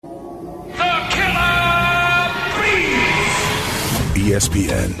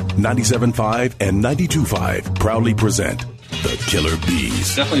ESPN 97.5 and 92.5 proudly present the Killer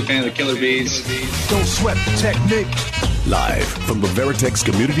Bees. Definitely a fan of the Killer Bees. Don't sweat the technique. Live from the Veritex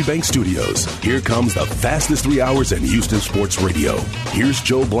Community Bank Studios, here comes the fastest 3 hours in Houston sports radio. Here's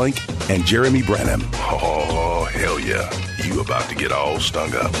Joe Blank and Jeremy Branham. Oh, hell yeah. You about to get all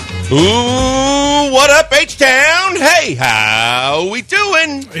stung up. Ooh, what up, H-Town? Hey, how we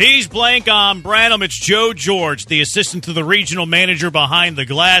doing? He's Blank, I'm Branham. It's Joe George, the assistant to the regional manager behind the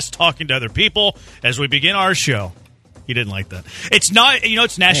glass, talking to other people as we begin our show. He didn't like that. It's not,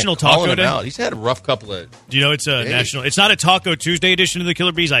 it's National Taco Day. He's had a rough couple of Do you know it's a national? It's not a Taco Tuesday edition of the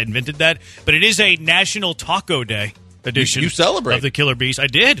Killer Bees. I invented that, but it is a National Taco Day edition. You celebrate of the Killer Bees. I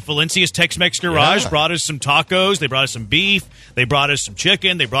did. Valencia's Tex-Mex Garage brought us some tacos. They brought us some beef. They brought us some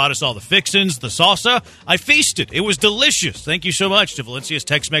chicken. They brought us all the fixins, the salsa. I feasted. It was delicious. Thank you so much to Valencia's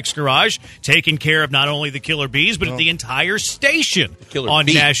Tex-Mex Garage, taking care of not only the Killer Bees but the entire station on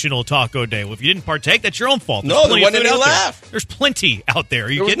National Taco Day. Well, if you didn't partake, that's your own fault. There wasn't any left. There's plenty out there. Are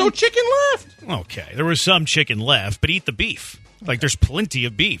you kidding? There was no chicken left. Okay, there was some chicken left, but eat the beef. Like, there's plenty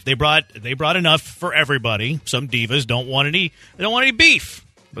of beef. They brought enough for everybody. Some divas don't want any beef,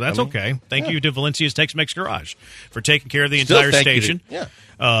 but that's okay. Thank you to Valencia's Tex-Mex Garage for taking care of the entire station,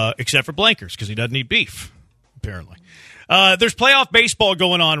 except for Blankers, because he doesn't eat beef, apparently. There's playoff baseball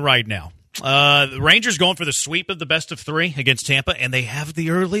going on right now. The Rangers going for the sweep of the best of three against Tampa, and they have the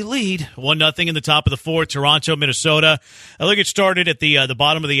early lead, 1-0 in the top of the fourth. Toronto, Minnesota. I think it started at the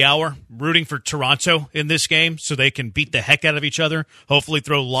bottom of the hour, rooting for Toronto in this game so they can beat the heck out of each other. Hopefully,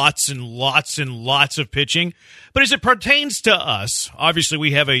 throw lots and lots and lots of pitching. But as it pertains to us, obviously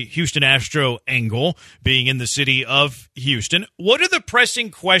we have a Houston Astro angle, being in the city of Houston. What are the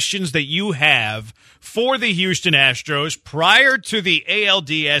pressing questions that you have for the Houston Astros prior to the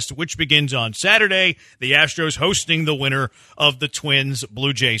ALDS, which begins on Saturday? The Astros hosting the winner of the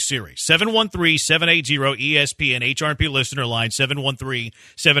Twins-Blue Jays series. 713-780-ESPN, HRP listener line,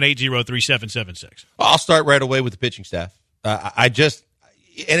 713-780-3776. I'll start right away with the pitching staff.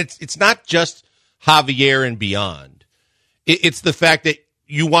 It's not just Javier and beyond. It's the fact that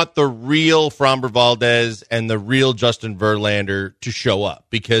you want the real Framber Valdez and the real Justin Verlander to show up,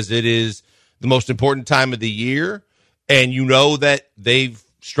 because it is the most important time of the year, and you know that they've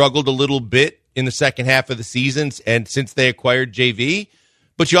struggled a little bit in the second half of the season and since they acquired JV,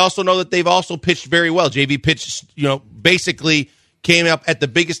 but you also know that they've also pitched very well. JV pitched, basically came up at the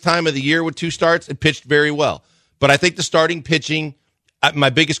biggest time of the year with 2 starts and pitched very well. But I think the starting pitching,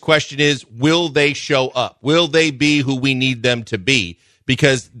 my biggest question is, will they show up? Will they be who we need them to be?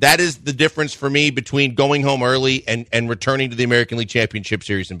 Because that is the difference for me between going home early and returning to the American League Championship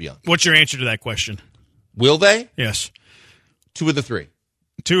Series and beyond. What's your answer to that question? Will they? Yes. 2 of the 3.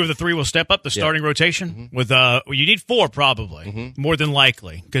 2 of the 3 will step up the starting rotation. Mm-hmm. With you need 4 probably, more than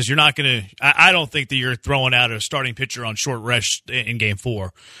likely, because you're not going to. I don't think that you're throwing out a starting pitcher on short rest in Game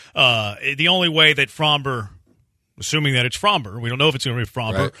 4. The only way that Framber, assuming that it's Framber, we don't know if it's going to be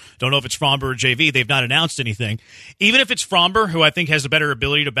Framber. Right. Don't know if it's Framber or JV. They've not announced anything. Even if it's Framber, who I think has a better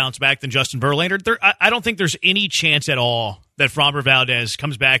ability to bounce back than Justin Verlander, I don't think there's any chance at all that Framber Valdez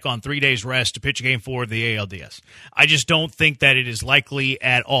comes back on 3 days rest to pitch Game 4 of the ALDS. I just don't think that it is likely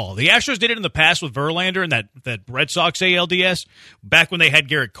at all. The Astros did it in the past with Verlander and that Red Sox ALDS back when they had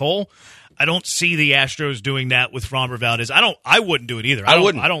Garrett Cole. I don't see the Astros doing that with Framber Valdez. I wouldn't do it either. I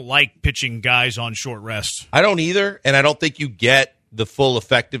don't like pitching guys on short rest. I don't either, and I don't think you get the full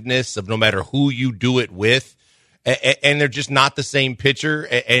effectiveness of no matter who you do it with. And they're just not the same pitcher,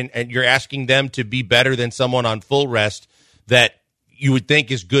 and you're asking them to be better than someone on full rest that you would think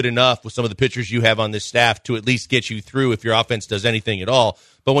is good enough with some of the pitchers you have on this staff to at least get you through if your offense does anything at all.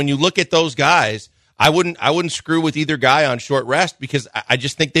 But when you look at those guys, I wouldn't screw with either guy on short rest, because I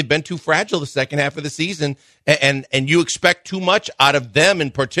just think they've been too fragile the second half of the season, and you expect too much out of them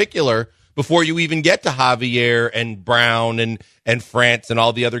in particular before you even get to Javier and Brown and France and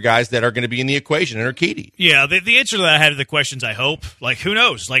all the other guys that are going to be in the equation and Urquidy. Yeah, the answer to that I had to the questions, I hope. Like, who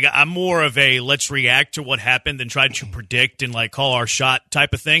knows? Like, I'm more of a let's react to what happened than try to predict and, like, call our shot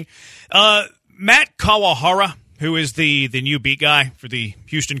type of thing. Matt Kawahara, who is the new beat guy for the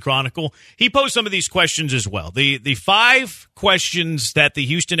Houston Chronicle, he posed some of these questions as well. The 5 questions that the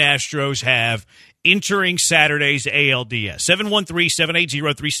Houston Astros have entering Saturday's ALDS.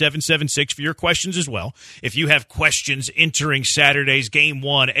 713-780-3776 for your questions as well. If you have questions entering Saturday's Game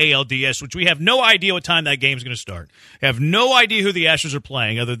 1 ALDS, which we have no idea what time that game is going to start. Have no idea who the Astros are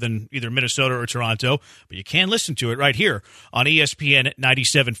playing other than either Minnesota or Toronto, but you can listen to it right here on ESPN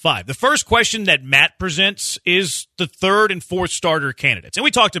 97.5. The first question that Matt presents is the third and fourth starter candidates. And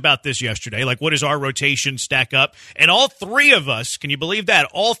we talked about this yesterday, like what does our rotation stack up? And all three of us, can you believe that?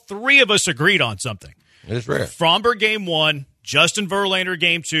 All three of us agreed on something. It is rare. Fromber Game 1, Justin Verlander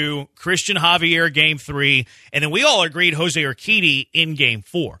Game 2, Christian Javier Game 3, and then we all agreed Jose Urquidy in Game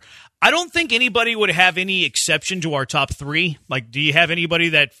 4. I don't think anybody would have any exception to our top three. Like, do you have anybody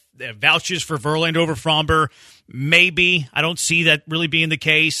that vouches for Verlander over Fromber? Maybe. I don't see that really being the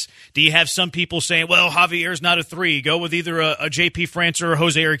case. Do you have some people saying, well, Javier's not a 3. Go with either a JP France or a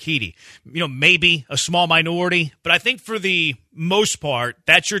Jose Urquidy. Maybe a small minority. But I think for the most part,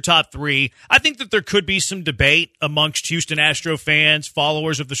 that's your top 3. I think that there could be some debate amongst Houston Astro fans,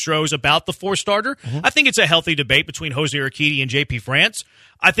 followers of the Stros, about the 4-starter. Mm-hmm. I think it's a healthy debate between Jose Urquidy and JP France.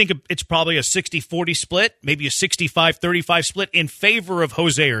 I think it's probably a 60-40 split, maybe a 65-35 split in favor of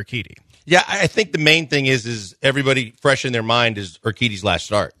Jose Urquidy. Yeah, I think the main thing is everybody fresh in their mind is Urquidy's last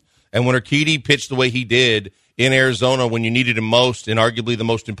start. And when Urquidy pitched the way he did in Arizona when you needed him most, in arguably the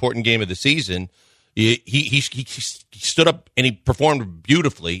most important game of the season, he stood up and he performed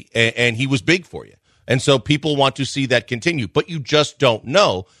beautifully, and he was big for you. And so people want to see that continue, but you just don't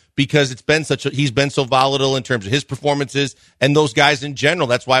know because he's been so volatile in terms of his performances and those guys in general.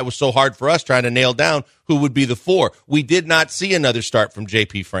 That's why it was so hard for us trying to nail down who would be the 4. We did not see another start from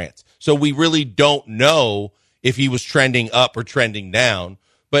JP France. So we really don't know if he was trending up or trending down.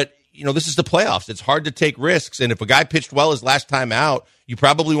 But, this is the playoffs. It's hard to take risks. And if a guy pitched well his last time out, you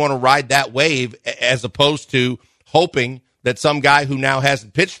probably want to ride that wave as opposed to hoping that some guy who now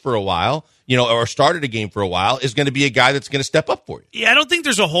hasn't pitched for a while, or started a game for a while, is going to be a guy that's going to step up for you. Yeah, I don't think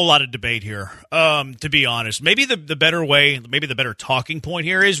there's a whole lot of debate here, to be honest. Maybe the better way, maybe the better talking point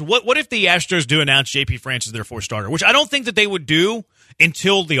here is, what if the Astros do announce JP France as their 4-starter, which I don't think that they would do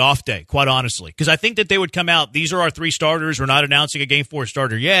until the off day, quite honestly, because I think that they would come out, these are our 3 starters, we're not announcing a Game 4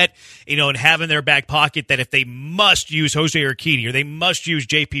 starter yet, and have in their back pocket that if they must use Jose Urquidy or they must use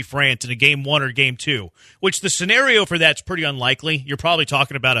JP France in a Game 1 or Game 2, which the scenario for that's pretty unlikely. You're probably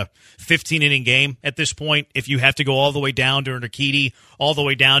talking about a 15-inning game at this point. If you have to go all the way down to an Urquidy, all the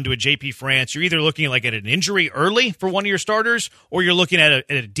way down to a JP France, you're either looking like at an injury early for one of your starters, or you're looking at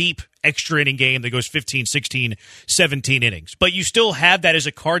a deep extra inning game that goes 15, 16, 17 innings. But you still have that as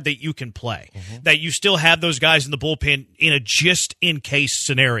a card that you can play, that you still have those guys in the bullpen in a just-in-case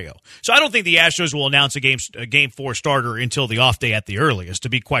scenario. So I don't think the Astros will announce a Game 4 starter until the off day at the earliest, to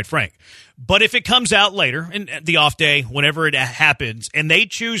be quite frank. But if it comes out later, and the off day, whenever it happens, and they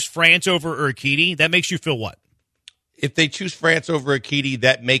choose France over Urquidy, that makes you feel what? If they choose France over Urquidy,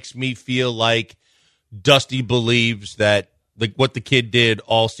 that makes me feel like Dusty believes that what the kid did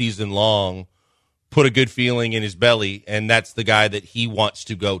all season long put a good feeling in his belly, and that's the guy that he wants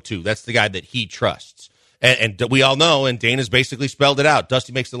to go to. That's the guy that he trusts. And we all know, and Dana's basically spelled it out,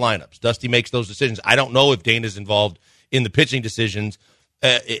 Dusty makes the lineups. Dusty makes those decisions. I don't know if Dana's involved in the pitching decisions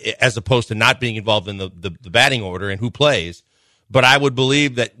as opposed to not being involved in the batting order and who plays. But I would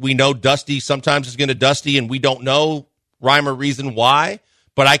believe that we know Dusty sometimes is going to Dusty, and we don't know rhyme or reason why.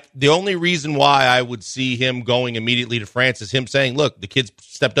 But the only reason why I would see him going immediately to France is him saying, look, the kid's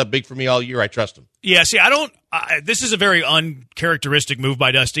stepped up big for me all year. I trust him. Yeah, see, this is a very uncharacteristic move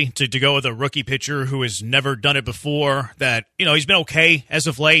by Dusty to go with a rookie pitcher who has never done it before, that, he's been okay as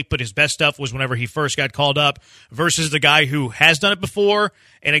of late, but his best stuff was whenever he first got called up, versus the guy who has done it before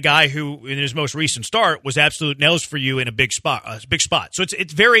and a guy who, in his most recent start, was absolute nails for you in a big spot. So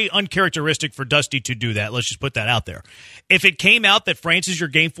it's very uncharacteristic for Dusty to do that. Let's just put that out there. If it came out that France is your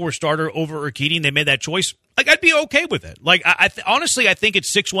Game 4 starter over Urquidy and they made that choice, I'd be okay with it. Honestly, I think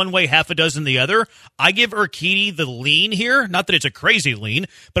it's 6 one way, half a dozen the other. I give Urquidy the lean here. Not that it's a crazy lean,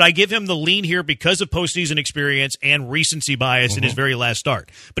 but I give him the lean here because of postseason experience and recency bias in his very last start.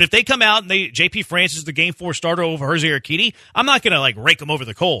 But if they come out and JP France is the Game 4 starter over Jose Urquidy, I'm not going to rake them over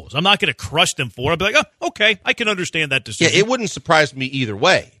the coals. I'm not going to crush them for it. I'll be like, oh, okay, I can understand that decision. Yeah, it wouldn't surprise me either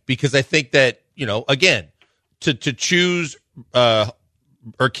way, because I think that, again, to choose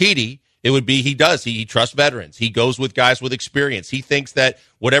Urquidy, it would be he trusts veterans. He goes with guys with experience. He thinks that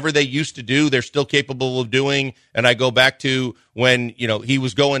whatever they used to do, they're still capable of doing. And I go back to when, he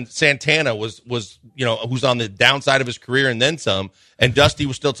was going, Santana was who's on the downside of his career and then some. And Dusty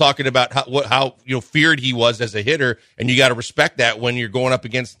was still talking about how feared he was as a hitter. And you got to respect that when you're going up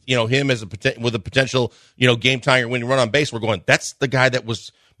against, him as with a potential, game time or winning run on base. We're going, that's the guy that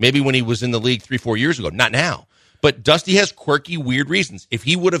was Maybe when he was in the league 3-4 years ago, not now. But Dusty has quirky, weird reasons. If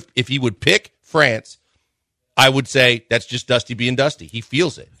he would pick France, I would say that's just Dusty being Dusty. He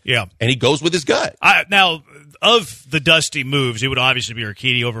feels it. Yeah. And he goes with his gut. Now, of the Dusty moves, it would obviously be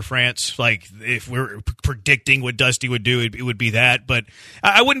Urquidy over France. Like, if we're predicting what Dusty would do, it would be that. But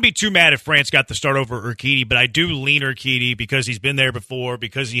I wouldn't be too mad if France got the start over Urquidy, but I do lean Urquidy because he's been there before,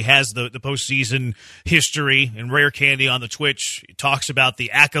 because he has the postseason history. And Rare Candy on the Twitch talks about the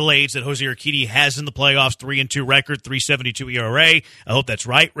accolades that Jose Urquidy has in the playoffs, 3-2 record, 3.72 ERA. I hope that's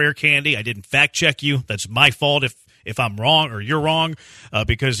right, Rare Candy. I didn't fact check you. That's my fault if I'm wrong or you're wrong,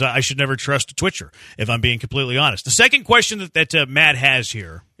 because I should never trust a Twitcher, if I'm being completely honest. The second question that Matt has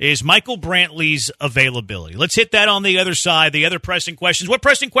here is Michael Brantley's availability. Let's hit that on the other side, the other pressing questions. What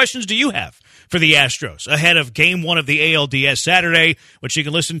pressing questions do you have for the Astros ahead of Game 1 of the ALDS Saturday, which you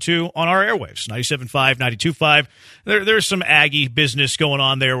can listen to on our airwaves, 97.5, 92.5. There's some Aggie business going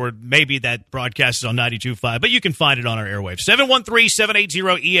on there where maybe that broadcast is on 92.5, but you can find it on our airwaves.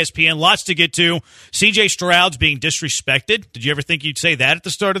 713-780-ESPN. Lots to get to. C.J. Stroud's being disrespected. Did you ever think you'd say that at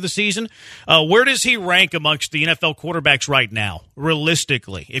the start of the season? Where does he rank amongst the NFL quarterbacks right now,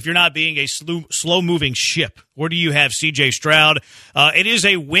 realistically? If you're not being a slow-moving ship, where do you have C.J. Stroud? It is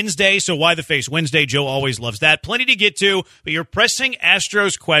a Wednesday, so why the face Wednesday? Joe always loves that. Plenty to get to, but you're pressing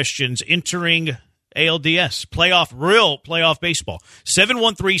Astros questions entering ALDS, real playoff baseball.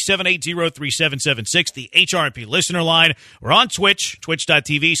 713-780-3776, the HRP listener line. We're on Twitch,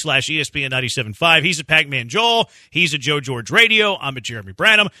 twitch.tv/ESPN975. He's at Pac-Man Joel. He's at Joe George Radio. I'm at Jeremy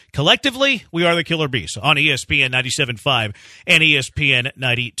Branham. Collectively, we are the Killer Bees on ESPN 97.5 and ESPN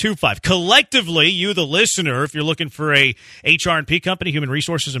 92.5. Collectively, you, the listener, if you're looking for a HR&P company, human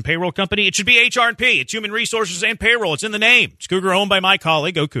resources and payroll company, it should be HR&P. It's human resources and payroll. It's in the name. It's Cougar owned by my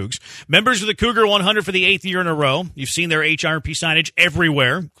colleague, Go Cougs. Members of the Cougar 100 for the 8th year in a row. You've seen their HR&P signage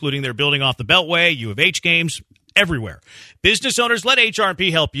everywhere, including their building off the Beltway, U of H games, everywhere. Business owners, let HR&P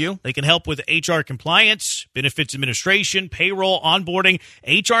help you. They can help with HR compliance, benefits administration, payroll, onboarding.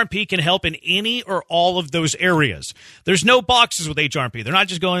 HR&P can help in any or all of those areas. There's no boxes with HR&P. They're not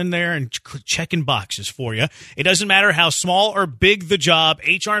just going in there and checking boxes for you. It doesn't matter how small or big the job.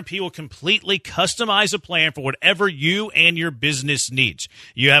 HR&P will completely customize a plan for whatever you and your business needs.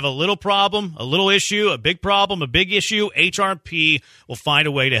 You have a little problem, a little issue, a big problem, a big issue, HR&P will find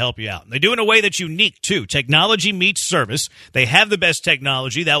a way to help you out. And they do it in a way that's unique, too. Technology meets service. They have the best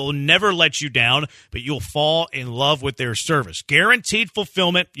technology that will never let you down, but you'll fall in love with their service. Guaranteed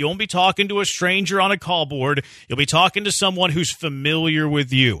fulfillment. You won't be talking to a stranger on a call board. You'll be talking to someone who's familiar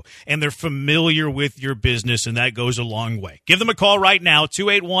with you, and they're familiar with your business, and that goes a long way. Give them a call right now,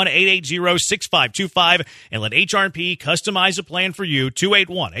 281-880-6525, and let HR&P customize a plan for you,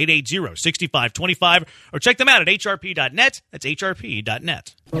 281-880-6525, or check them out at hrp.net. That's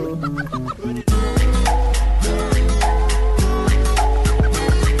hrp.net.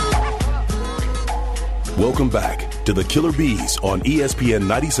 Welcome back to the Killer Bees on ESPN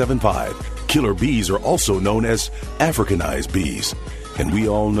 97.5. Killer bees are also known as Africanized bees. And we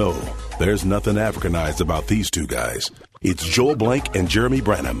all know there's nothing Africanized about these two guys. It's Joel Blank and Jeremy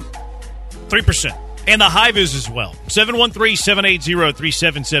Branham. 3%. And the Hive is as well.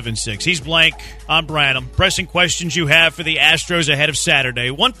 713-780-3776. He's Blank. I'm Branham. Pressing questions you have for the Astros ahead of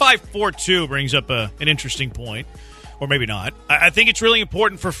Saturday. 1542 brings up an interesting point. Or maybe not. I think it's really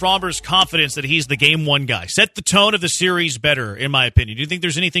important for Fromber's confidence that he's the Game 1 guy. Set the tone of the series better, in my opinion. Do you think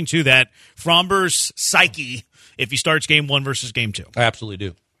there's anything to that? Fromber's psyche, if he starts Game 1 versus Game 2. I absolutely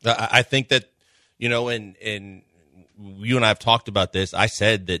do. I think that, and you and I have talked about this. I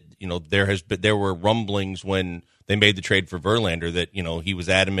said that, there were rumblings when they made the trade for Verlander that, he was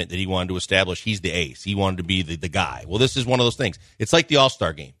adamant that he wanted to establish he's the ace. He wanted to be the guy. Well, this is one of those things. It's like the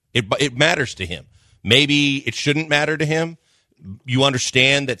All-Star game. It matters to him. Maybe it shouldn't matter to him. You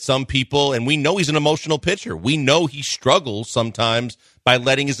understand that some people, and we know he's an emotional pitcher. We know he struggles sometimes by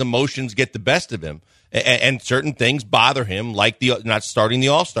letting his emotions get the best of him. And certain things bother him, like not starting the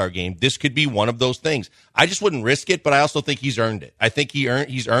All-Star game. This could be one of those things. I just wouldn't risk it, but I also think he's earned it. I think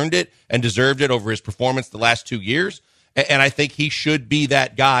he's earned it and deserved it over his performance the last 2 years. And I think he should be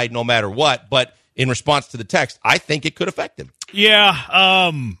that guy no matter what. But in response to the text, I think it could affect him.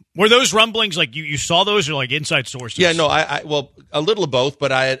 Yeah. Were those rumblings like you saw those or like inside sources? Yeah, no, well, a little of both,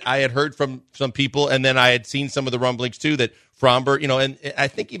 but I had heard from some people, and then I had seen some of the rumblings too that Fromber, and I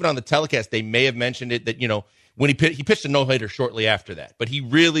think even on the telecast they may have mentioned it that when he pitched a no-hitter shortly after that, but he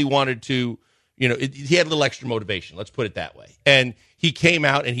really wanted to, he had a little extra motivation. Let's put it that way. And he came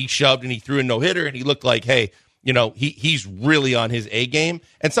out and he shoved and he threw a no-hitter and he looked like, hey, he's really on his A game.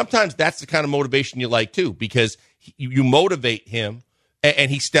 And sometimes that's the kind of motivation you like too, because you motivate him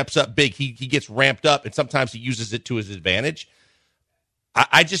and he steps up big. He gets ramped up, and sometimes he uses it to his advantage.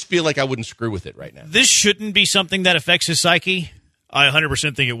 I just feel like I wouldn't screw with it right now. This shouldn't be something that affects his psyche. I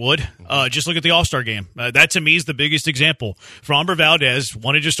 100% think it would. Just look at the All-Star game. That, to me, is the biggest example. Framber Valdez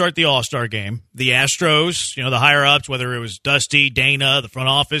wanted to start the All-Star game. The Astros, the higher-ups, whether it was Dusty, Dana, the front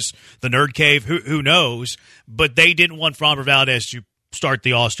office, the Nerd Cave, who knows, but they didn't want Framber Valdez to start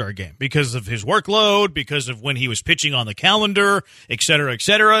the All-Star game because of his workload, because of when he was pitching on the calendar, et cetera, et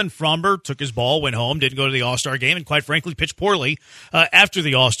cetera. And Framber took his ball, went home, didn't go to the All-Star game, and quite frankly pitched poorly after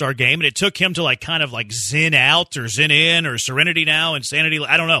the All-Star game. And it took him to kind of zen out or zen in or serenity now, insanity,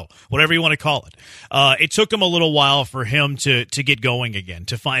 I don't know, whatever you want to call it. It took him a little while for him to get going again,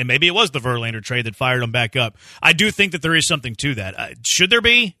 to find, maybe it was the Verlander trade that fired him back up. I do think that there is something to that. Should there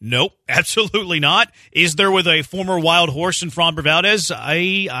be? Nope, absolutely not. Is there with a former wild horse in Framber Valdez?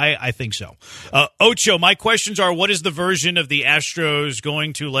 I think so. Ocho, my questions are, what is the version of the Astros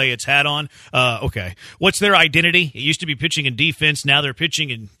going to lay its hat on? Okay. What's their identity? It used to be pitching and defense. Now they're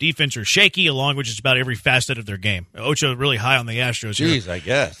pitching and defense are shaky, along with just about every facet of their game. Ocho really high on the Astros here. Jeez, I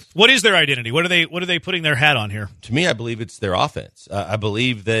guess. What is their identity? What are they putting their hat on here? To me, I believe it's their offense. I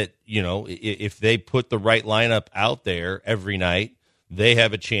believe that, if they put the right lineup out there every night, they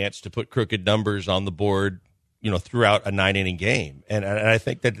have a chance to put crooked numbers on the board throughout a 9-inning game. And I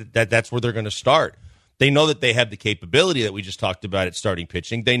think that's where they're going to start. They know that they have the capability that we just talked about at starting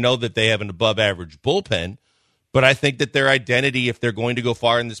pitching. They know that they have an above-average bullpen. But I think that their identity, if they're going to go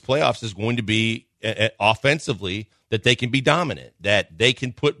far in this playoffs, is going to be offensively that they can be dominant, that they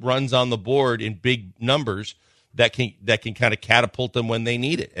can put runs on the board in big numbers that can kind of catapult them when they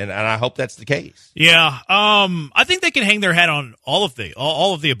need it, and I hope that's the case. Yeah, I think they can hang their hat on all of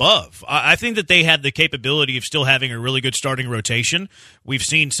the above. I think that they have the capability of still having a really good starting rotation. We've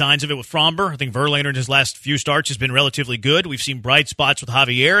seen signs of it with Framber. I think Verlander in his last few starts has been relatively good. We've seen bright spots with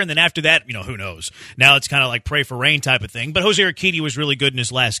Javier, and then after that, who knows? Now it's kind of like pray for rain type of thing. But Jose Urquidy was really good in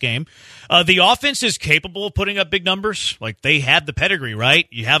his last game. The offense is capable of putting up big numbers. Like, they have the pedigree, right?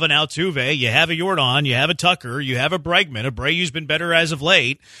 You have an Altuve, you have a Yordan, you have a Tucker, you have a Bregman. Abreu's been better as of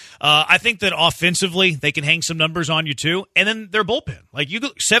late. I think that offensively, they can hang some numbers on you too. And then their bullpen. Like, you go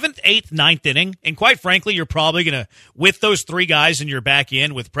 7th, 8th, 9th inning, and quite frankly, you're probably going to, with those three guys in your back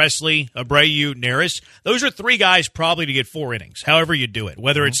end, with Presley, Abreu, Neris, those are three guys probably to get 4 innings, however you do it.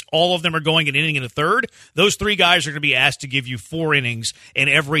 Whether it's all of them are going an inning and a third, those three guys are going to be asked to give you 4 innings in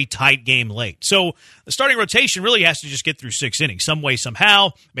every tight game late. So the starting rotation really has to just get through 6 innings, some way,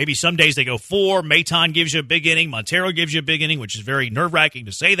 somehow. Maybe some days they go 4. Maton gives you a big inning. Montero gives you a big inning, which is very nerve-wracking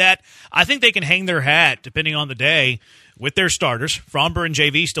to say that. I think they can hang their hat, depending on the day, with their starters. Framber and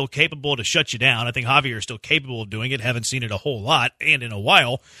JV still capable to shut you down. I think Javier is still capable of doing it. Haven't seen it a whole lot and in a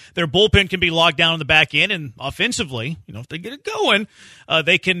while. Their bullpen can be locked down on the back end, and offensively, if they get it going,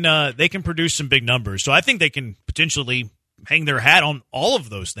 they can produce some big numbers. So I think they can potentially hang their hat on all of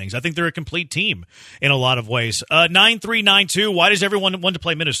those things. I think they're a complete team in a lot of ways. 9392, why does everyone want to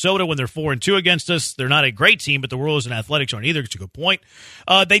play Minnesota when they're 4-2 against us? They're not a great team, but the rules in athletics aren't either. It's a good point.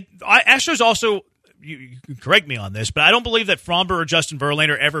 Astros also, you can correct me on this, but I don't believe that Framber or Justin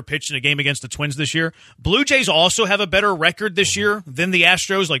Verlander ever pitched in a game against the Twins this year. Blue Jays also have a better record this year than the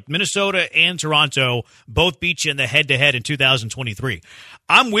Astros. Like, Minnesota and Toronto both beat you in the head-to-head in 2023.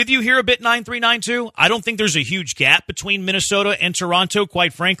 I'm with you here a bit, 9392. I don't think there's a huge gap between Minnesota and Toronto,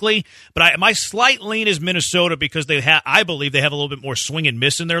 quite frankly. But my slight lean is Minnesota because I believe they have a little bit more swing and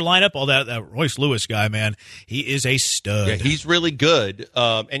miss in their lineup. All that Royce Lewis guy, man, he is a stud. Yeah, he's really good.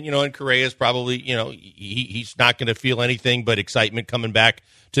 And Correa's probably, he's not going to feel anything but excitement coming back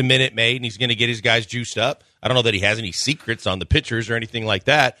to Minute Maid, and he's going to get his guys juiced up. I don't know that he has any secrets on the pitchers or anything like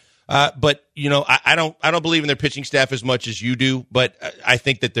that. But I don't believe in their pitching staff as much as you do, but I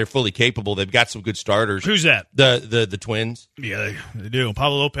think that they're fully capable. They've got some good starters. Who's that? The Twins. Yeah, they do.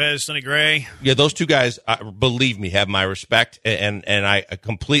 Pablo Lopez, Sonny Gray. Yeah, those two guys, believe me, have my respect, and I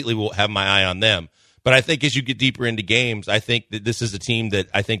completely will have my eye on them. But I think as you get deeper into games, I think that this is a team that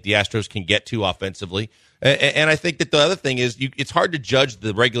I think the Astros can get to offensively. And I think that the other thing is it's hard to judge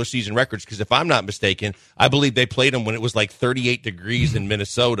the regular season records because if I'm not mistaken, I believe they played them when it was like 38 degrees in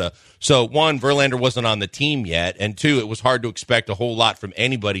Minnesota. So, 1, Verlander wasn't on the team yet, and 2, it was hard to expect a whole lot from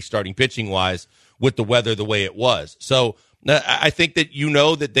anybody starting pitching-wise with the weather the way it was. So, I think that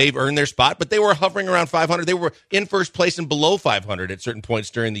that they've earned their spot, but they were hovering around 500. They were in first place and below 500 at certain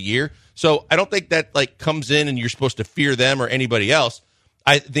points during the year. So I don't think that comes in and you're supposed to fear them or anybody else.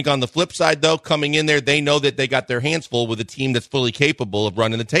 I think on the flip side, though, coming in there, they know that they got their hands full with a team that's fully capable of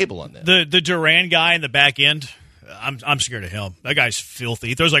running the table on them. The Duran guy in the back end, I'm scared of him. That guy's filthy.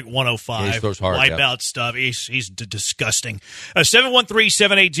 He throws like 105. Yeah, he throws hard, wipeout stuff. He's disgusting.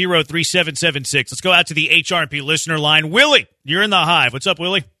 713-780-3776. Let's go out to the HRP listener line. Willie, you're in the Hive. What's up,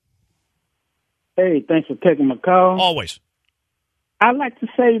 Willie? Hey, thanks for taking my call. Always. I'd like to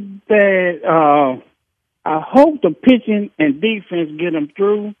say that I hope the pitching and defense get them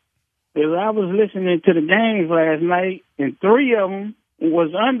through. Because I was listening to the games last night, and 3 of them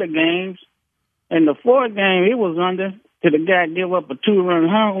was under games. And the 4th game, it was under till the guy give up a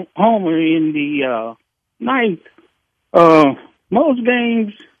 2-run homer in the 9th. Most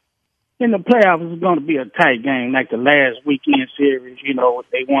games in the playoffs is going to be a tight game, like the last weekend series. You know,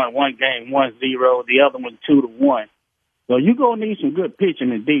 they won one game 1-0, the other one 2-1. So you're going to need some good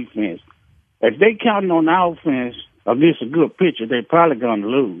pitching and defense. If they counting on the offense against a good pitcher, they're probably going to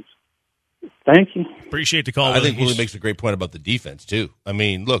lose. Thank you. Appreciate the call. I think Willie makes a great point about the defense, too. I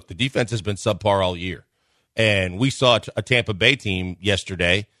mean, look, the defense has been subpar all year. And we saw a Tampa Bay team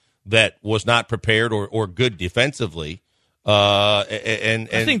yesterday that was not prepared or good defensively. I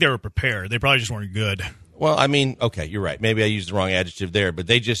think they were prepared. They probably just weren't good. Well, I mean, okay, you're right. Maybe I used the wrong adjective there, but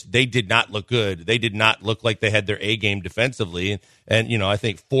they did not look good. They did not look like they had their A game defensively. And you know, I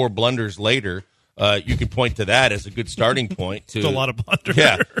think 4 blunders later, you can point to that as a good starting point. To it's a lot of blunders.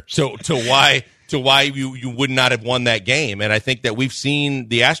 Yeah. So to why you would not have won that game. And I think that we've seen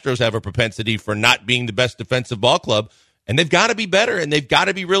the Astros have a propensity for not being the best defensive ball club. And they've got to be better, and they've got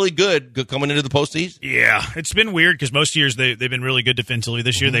to be really good coming into the postseason. Yeah, it's been weird because most years they've been really good defensively.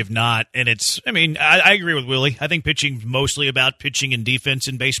 This year they've not, and I agree with Willie. I think pitching's mostly about pitching and defense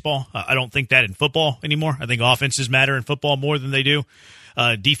in baseball. I don't think that in football anymore. I think offenses matter in football more than they do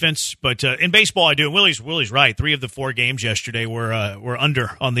defense. But in baseball, I do. And Willie's right. 3 of the 4 games yesterday were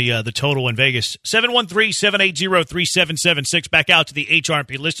under on the total in Vegas. 713-780-3776. Back out to the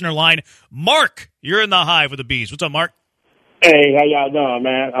HRP listener line. Mark, you're in the Hive with the Bees. What's up, Mark? Hey, how y'all doing,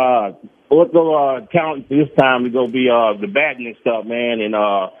 man? What's the count this time to go be the batting and stuff, man? And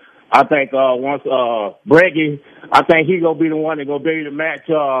I think once Breggy, I think he gonna be the one that gonna be able to match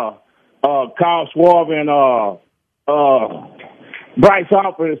Carl Schwarber and Bryce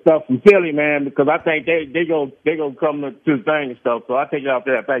Harper and stuff from Philly, man, because I think they gonna come to the thing and stuff. So I take it out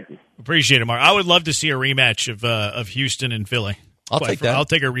there. Thank you. Appreciate it, Mark. I would love to see a rematch of Houston and Philly. I'll take that. I'll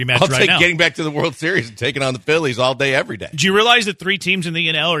take a rematch I'll right take now. Getting back to the World Series and taking on the Phillies all day, every day. Do you realize that 3 teams in the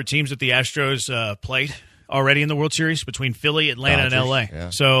NL are teams that the Astros played already in the World Series between Philly, Atlanta, Dodgers, and LA? yeah.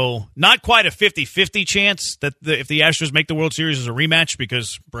 So not quite a 50-50 chance that if the Astros make the World Series as a rematch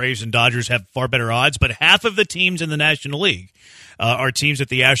because Braves and Dodgers have far better odds, but half of the teams in the National League are teams that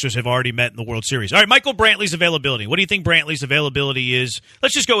the Astros have already met in the World Series. All right, Michael Brantley's availability. What do you think Brantley's availability is?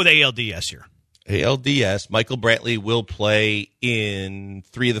 Let's just go with ALDS here. ALDS, Michael Brantley will play in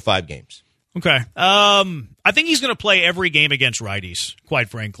 3 of the 5 games. Okay. I think he's going to play every game against righties, quite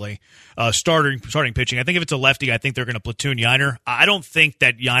frankly. Starting pitching. I think if it's a lefty, I think they're going to platoon Yiner. I don't think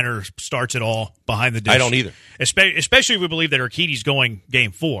that Yiner starts at all behind the dish. I don't either. Especially if we believe that Urquidy's going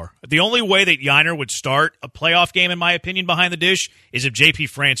game 4. The only way that Yiner would start a playoff game, in my opinion, behind the dish is if J.P.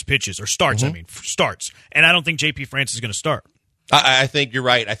 France pitches, or starts, starts. And I don't think J.P. France is going to start. I think you're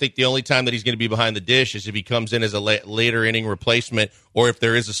right. I think the only time that he's going to be behind the dish is if he comes in as a later inning replacement, or if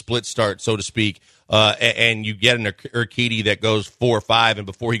there is a split start, so to speak, and you get an Urquidy that goes 4 or 5, and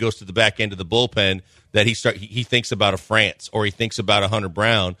before he goes to the back end of the bullpen, that he thinks about a France or he thinks about a Hunter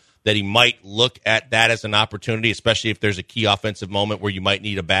Brown, that he might look at that as an opportunity, especially if there's a key offensive moment where you might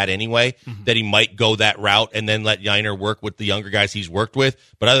need a bat anyway, that he might go that route and then let Yiner work with the younger guys he's worked with.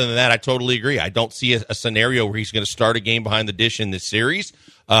 But other than that, I totally agree. I don't see a scenario where he's going to start a game behind the dish in this series.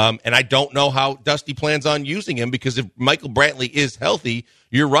 And I don't know how Dusty plans on using him, because if Michael Brantley is healthy,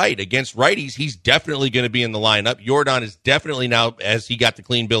 you're right. Against righties, he's definitely going to be in the lineup. Jordan is definitely now, as he got the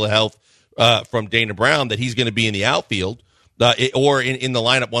clean bill of health from Dana Brown, that he's going to be in the outfield. Or in the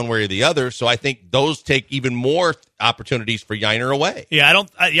lineup one way or the other. So I think those take even more opportunities for Yiner away. Yeah,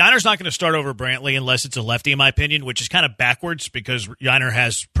 Yiner's not going to start over Brantley unless it's a lefty, in my opinion, which is kind of backwards because Yiner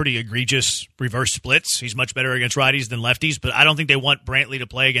has pretty egregious reverse splits. He's much better against righties than lefties, but I don't think they want Brantley to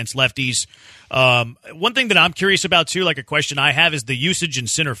play against lefties. One thing that I'm curious about, too, like a question I have, is the usage in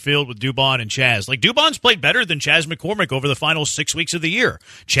center field with Dubon and Chaz. Like, Dubon's played better than Chaz McCormick over the final 6 weeks of the year.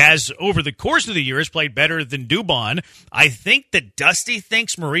 Chaz, over the course of the year, has played better than Dubon. I think that Dusty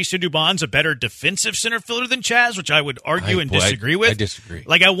thinks Mauricio Dubon's a better defensive center fielder than Chaz, which I would argue disagree with. I disagree.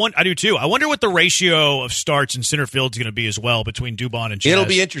 Like, I do, too. I wonder what the ratio of starts in center field is going to be as well between Dubon and Chaz. It'll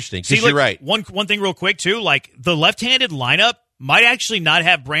be interesting, because you're right. One thing real quick, too, like, the left-handed lineup might actually not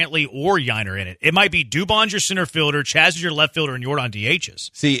have Brantley or Yiner in it. It might be Dubon's your center fielder, Chaz is your left fielder, and Jordan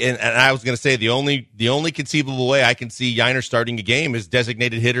DHs. See, and I was going to say the only conceivable way I can see Yiner starting a game is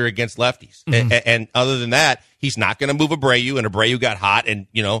designated hitter against lefties. Mm-hmm. And other than that, he's not going to move Abreu, and Abreu got hot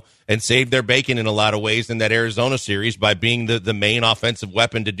and saved their bacon in a lot of ways in that Arizona series by being the main offensive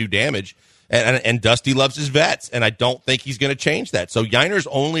weapon to do damage. And Dusty loves his vets, and I don't think he's going to change that. So Yiner's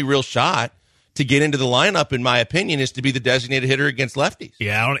only real shot to get into the lineup, in my opinion, is to be the designated hitter against lefties.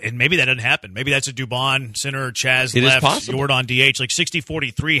 Yeah, and maybe that doesn't happen. Maybe that's a Dubon center, Chaz it left, Jordan DH, like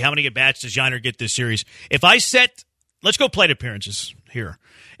 60-43. How many at-bats does Yiner get this series? Let's go plate appearances here.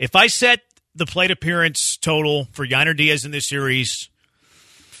 If I set the plate appearance total for Yiner Diaz in this series,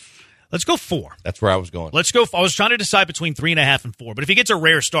 let's go 4. That's where I was going. Let's go. I was trying to decide between 3.5 and 4, but if he gets a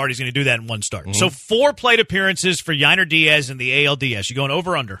rare start, he's going to do that in one start. Mm-hmm. So 4 plate appearances for Yiner Diaz in the ALDS. You going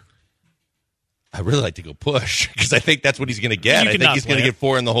over or under? I really like to go push because I think that's what he's going to get. I think he's going to get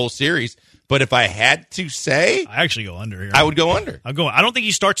 4 in the whole series. But if I had to say, I actually go under here. I would go under. I don't think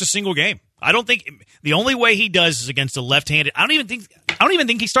he starts a single game. I don't think the only way he does is against a left-handed. I don't even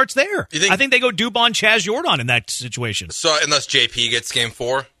think he starts there. I think they go Dubon, Chaz, Jordan in that situation. So unless JP gets game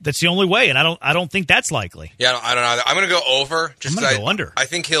 4, that's the only way, and I don't think that's likely. Yeah, I don't know. I'm going to go over. I'm going to go under. I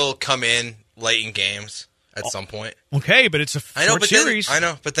think he'll come in late in games at some point. Okay, but it's a short series. I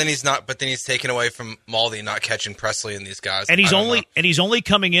know, but then he's not. But then he's taken away from Maldi, not catching Presley and these guys. And he's only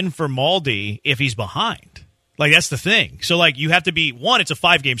coming in for Maldi if he's behind. Like that's the thing. So like you have to be one. It's a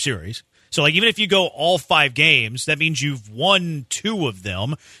 5-game series. So, like, even if you go all 5 games, that means you've won 2 of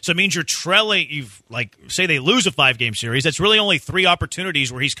them. So it means you're trailing. You've, like, say they lose a 5-game series. That's really only 3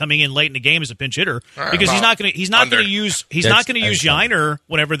 opportunities where he's coming in late in the game as a pinch hitter because he's not going to use Yiner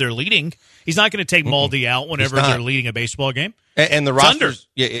whenever they're leading. He's not going to take Maldi out whenever they're leading a baseball game. And the roster's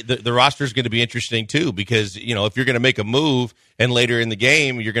the roster's going to be interesting too because if you're going to make a move and later in the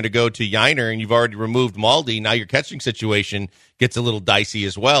game you're going to go to Yiner and you've already removed Maldi, now your catching situation gets a little dicey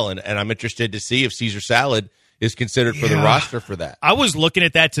as well. And I'm interested to see if Caesar Salad is considered for the roster for that. I was looking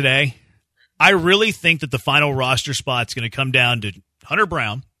at that today. I really think that the final roster spot's going to come down to Hunter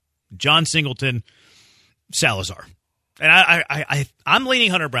Brown, John Singleton, Salazar. And I'm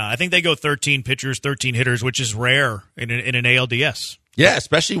leaning Hunter Brown. I think they go 13 pitchers, 13 hitters, which is rare in an ALDS. Yeah,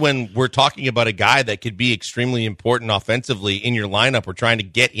 especially when we're talking about a guy that could be extremely important offensively in your lineup. We're trying to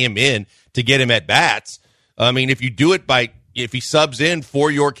get him in to get him at bats. I mean, if you do it if he subs in for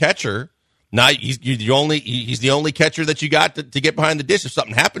your catcher, now he's the only catcher that you got to get behind the dish. If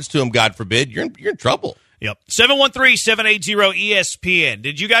something happens to him, God forbid, you're in trouble. Yep. 713-780-ESPN.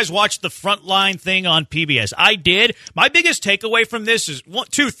 Did you guys watch the Frontline thing on PBS? I did. My biggest takeaway from this is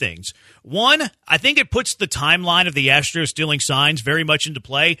 2 things. One, I think it puts the timeline of the Astros stealing signs very much into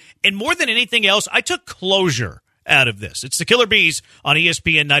play. And more than anything else, I took closure out of this. It's the Killer Bees on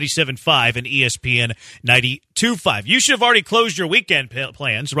ESPN 97.5 and ESPN 92.5. You should have already closed your weekend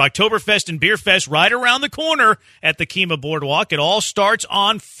plans. Rocktoberfest and Beer Fest right around the corner at the Kemah Boardwalk. It all starts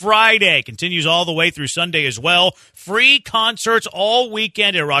on Friday. Continues all the way through Sunday as well. Free concerts all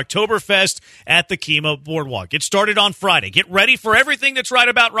weekend at Rocktoberfest at the Kemah Boardwalk. Get started on Friday. Get ready for everything that's right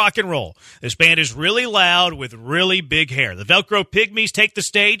about rock and roll. This band is really loud with really big hair. The Velcro Pygmies take the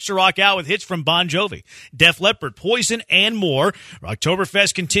stage to rock out with hits from Bon Jovi, Def Leppard, Poison, and more.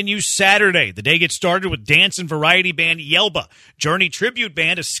 Rocktoberfest continues Saturday. The day gets started with dance and variety band Yelba. Journey tribute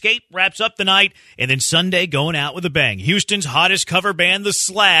band Escape wraps up the night, and then Sunday going out with a bang. Houston's hottest cover band, the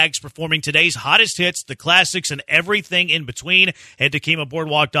Slags, performing today's hottest hits, the classics, and everything in between. Head to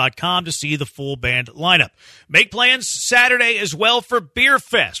KemahBoardwalk.com to see the full band lineup. Make plans Saturday as well for Beer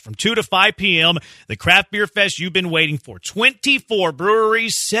Fest from 2 to 5 p.m. The craft beer fest you've been waiting for. 24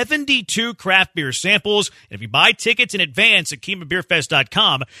 breweries, 72 craft beer samples, and if you buy tickets in advance at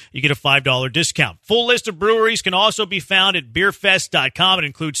KemahBeerFest.com, you get a $5 discount. Full list of breweries can also be found at BeerFest.com. It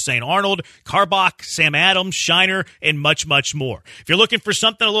includes St. Arnold, Karbach, Sam Adams, Shiner, and much, much more. If you're looking for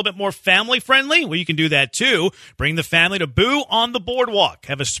something a little bit more family-friendly, well, you can do that too. Bring the family to Boo on the Boardwalk.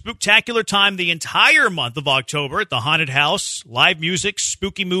 Have a spooktacular time the entire month of October at the Haunted House. Live music,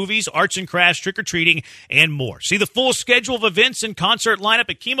 spooky movies, arts and crafts, trick-or-treating, and more. See the full schedule of events and concert lineup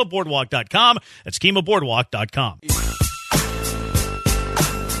at KemahBoardwalk.com. That's KemahBoardwalk.com.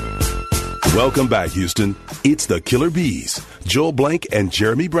 Welcome back, Houston. It's the Killer Bees, Joel Blank and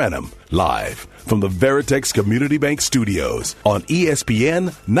Jeremy Branham, live from the Veritex Community Bank Studios on ESPN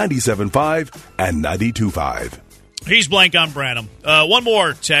 97.5 and 92.5. He's Blank, I'm Branham. One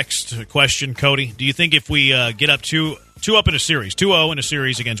more text question, Cody. Do you think if we get up 2-up in a series, 2-0 in a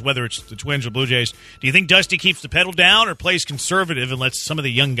series against whether it's the Twins or Blue Jays, do you think Dusty keeps the pedal down or plays conservative and lets some of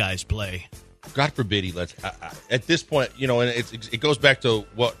the young guys play? God forbid he lets. At this point, and it goes back to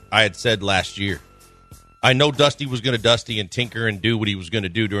what I had said last year. I know Dusty was going to Dusty and tinker and do what he was going to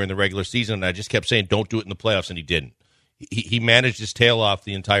do during the regular season, and I just kept saying, don't do it in the playoffs, and he didn't. He managed his tail off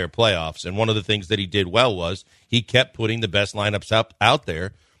the entire playoffs, and one of the things that he did well was he kept putting the best lineups out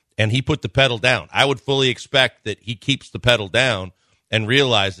there, and he put the pedal down. I would fully expect that he keeps the pedal down and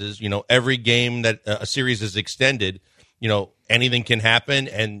realizes, every game that a series is extended, anything can happen,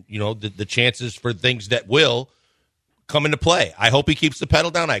 and, the chances for things that will come into play. I hope he keeps the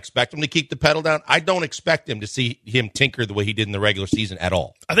pedal down. I expect him to keep the pedal down. I don't expect him to see him tinker the way he did in the regular season at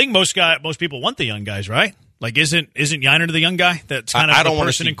all. I think most people want the young guys, right? Like, isn't Yiner the young guy? That's kind of the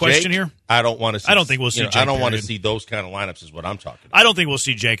person in question here. I don't want to see. I don't think we'll see Jake. I don't want to see those kind of lineups is what I'm talking about. I don't think we'll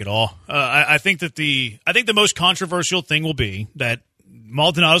see Jake at all. I think the most controversial thing will be that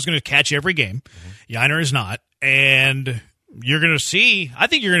Maldonado is going to catch every game. Yiner is not. And you're going to see, I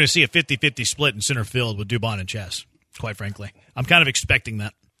think you're going to see a 50-50 split in center field with Dubon and Chas, quite frankly. I'm kind of expecting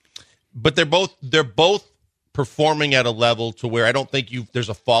that. But they're both performing at a level to where I don't think there's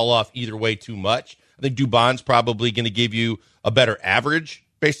a fall off either way too much. I think Dubon's probably going to give you a better average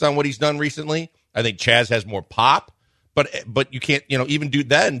based on what he's done recently. I think Chas has more pop, but you can't, even do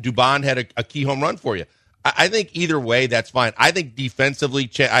that. And Dubon had a key home run for you. I think either way, that's fine. I think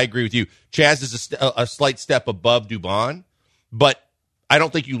defensively, I agree with you. Chas is a slight step above Dubon, but I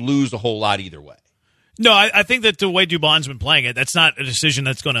don't think you lose a whole lot either way. No, I think that the way Dubon's been playing it, that's not a decision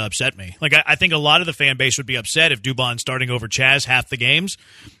that's going to upset me. Like, I think a lot of the fan base would be upset if Dubon's starting over Chas half the games.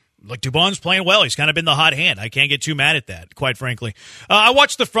 Like, Dubon's playing well. He's kind of been the hot hand. I can't get too mad at that, quite frankly. I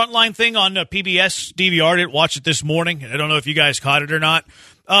watched the Frontline thing on PBS, DVR'd it, watched it this morning. I don't know if you guys caught it or not.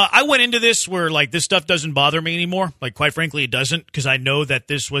 I went into this where, like, this stuff doesn't bother me anymore. Like, quite frankly, it doesn't, because I know that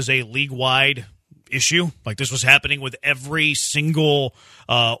this was a league-wide issue. Like, this was happening with every single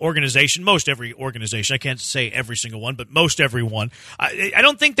organization, most every organization. I can't say every single one, but most every one. I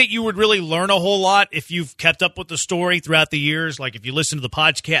don't think that you would really learn a whole lot if you've kept up with the story throughout the years. Like, if you listen to the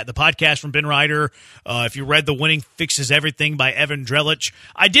podcast from Ben Ryder, if you read The Winning Fixes Everything by Evan Drellich.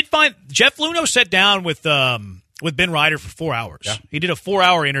 I did find Jeff Luhnow sat down with Ben Ryder for 4 hours. Yeah. He did a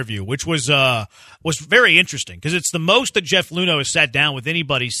 4-hour interview, which was very interesting because it's the most that Jeff Luhnow has sat down with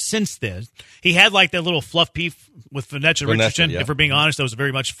anybody since then. He had like that little fluff piece with Vanessa Richardson. Yeah. If we're being honest, that was a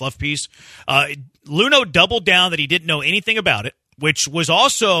very much fluff piece. Luhnow doubled down that he didn't know anything about it, which was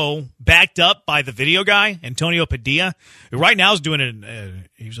also backed up by the video guy, Antonio Padilla, who right now is doing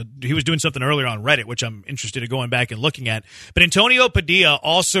he was doing something earlier on Reddit, which I'm interested in going back and looking at. But Antonio Padilla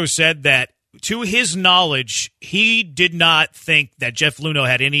also said that, to his knowledge, he did not think that Jeff Luhnow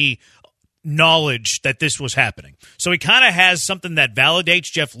had any knowledge that this was happening. So he kind of has something that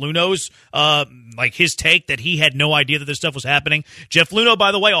validates Jeff Luhnow's, like his take that he had no idea that this stuff was happening. Jeff Luhnow,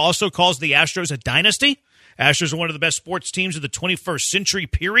 by the way, also calls the Astros a dynasty. Astros are one of the best sports teams of the 21st century,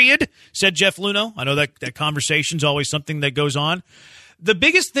 period, said Jeff Luhnow. I know that conversation's always something that goes on. The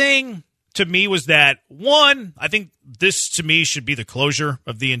biggest thing to me was that, one, I think this, to me, should be the closure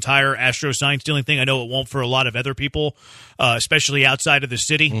of the entire Astros sign-stealing thing. I know it won't for a lot of other people, especially outside of the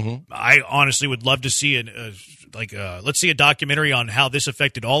city. Mm-hmm. I honestly would love to see let's see a documentary on how this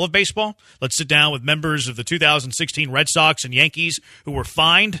affected all of baseball. Let's sit down with members of the 2016 Red Sox and Yankees who were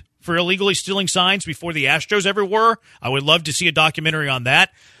fined for illegally stealing signs before the Astros ever were. I would love to see a documentary on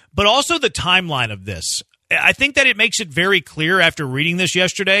that. But also the timeline of this. I think that it makes it very clear after reading this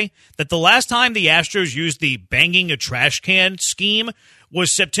yesterday that the last time the Astros used the banging a trash can scheme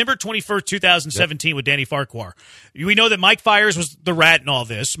was September 21st, 2017 with Danny Farquhar. We know that Mike Fiers was the rat in all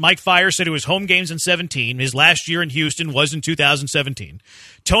this. Mike Fiers said it was home games in 17. His last year in Houston was in 2017.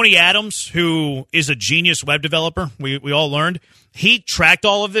 Tony Adams, who is a genius web developer, we all learned, he tracked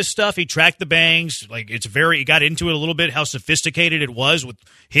all of this stuff. He tracked the bangs. He got into it a little bit, how sophisticated it was with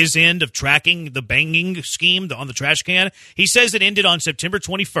his end of tracking the banging scheme on the trash can. He says it ended on September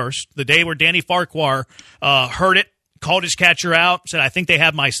 21st, the day where Danny Farquhar heard it, called his catcher out, said, I think they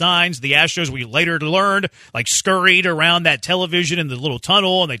have my signs. The Astros, we later learned, scurried around that television in the little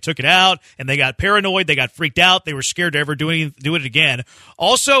tunnel, and they took it out, and they got paranoid. They got freaked out. They were scared to ever do it again.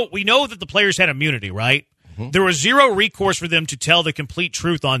 Also, we know that the players had immunity, right? Mm-hmm. There was zero recourse for them to tell the complete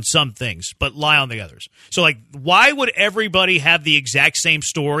truth on some things, but lie on the others. So, why would everybody have the exact same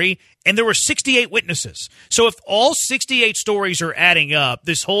story? And there were 68 witnesses. So if all 68 stories are adding up,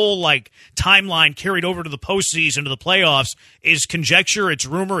 this whole timeline carried over to the postseason, to the playoffs, is conjecture, it's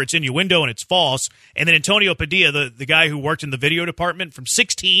rumor, it's innuendo, and it's false. And then Antonio Padilla, the guy who worked in the video department from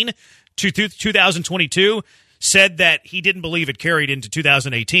 16 to 2022, said that he didn't believe it carried into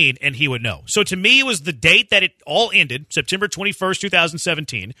 2018, and he would know. So to me, it was the date that it all ended, September 21st,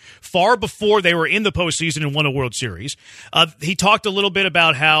 2017, far before they were in the postseason and won a World Series. He talked a little bit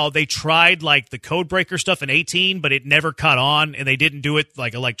about how they tried like the code breaker stuff in 18, but it never caught on, and they didn't do it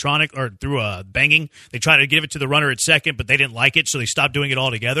like electronic or through a banging. They tried to give it to the runner at second, but they didn't like it, so they stopped doing it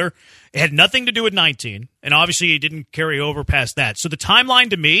altogether. It had nothing to do with 19, and obviously it didn't carry over past that. So the timeline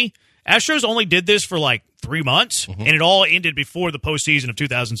to me, Astros only did this for like 3 months, and it all ended before the postseason of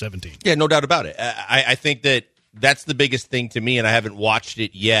 2017. Yeah, no doubt about it. I think that's the biggest thing to me, and I haven't watched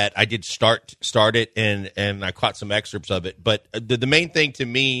it yet. I did start it, and I caught some excerpts of it. But the main thing to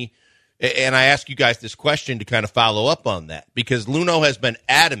me, and I ask you guys this question to kind of follow up on that, because Luno has been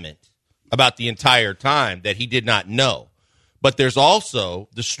adamant about the entire time that he did not know. But there's also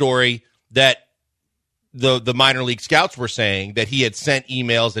the story that the minor league scouts were saying that he had sent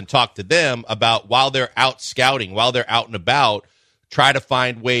emails and talked to them about while they're out scouting, while they're out and about, try to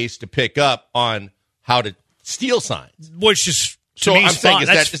find ways to pick up on how to steal signs. Which is, so I'm saying,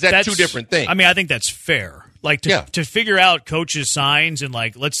 is that two different things? I mean, I think that's fair. Like to figure out coaches' signs and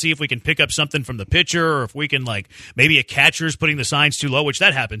like, let's see if we can pick up something from the pitcher, or if we can like maybe a catcher's putting the signs too low, which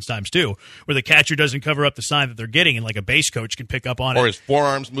that happens times too, where the catcher doesn't cover up the sign that they're getting, and like a base coach can pick up on it, or his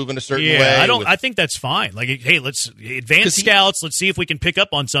forearms moving a certain way. I think that's fine. Like, hey, let's advanced scouts. Let's see if we can pick up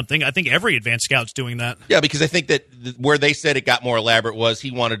on something. I think every advanced scout's doing that. Yeah, because I think that where they said it got more elaborate was he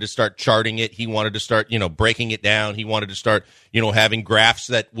wanted to start charting it. He wanted to start breaking it down. He wanted to start having graphs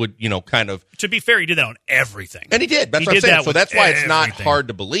that would kind of. To be fair, he did that on everything, and he did. That's what I'm saying. So that's why it's not hard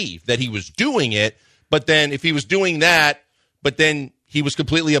to believe that he was doing it. But then if he was doing that, but then he was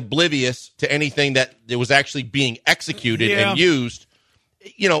completely oblivious to anything that it was actually being executed and used,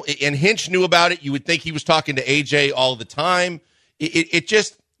 and Hinch knew about it. You would think he was talking to AJ all the time. It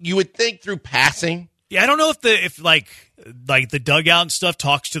just, you would think through passing. Yeah, I don't know if the dugout and stuff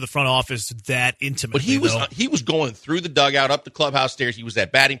talks to the front office that intimately. But he was going through the dugout, up the clubhouse stairs. He was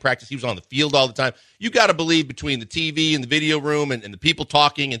at batting practice. He was on the field all the time. You got to believe between the TV and the video room and the people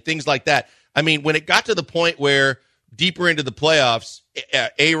talking and things like that. I mean, when it got to the point where deeper into the playoffs,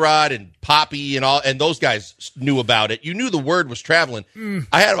 A-Rod and Poppy and those guys knew about it. You knew the word was traveling.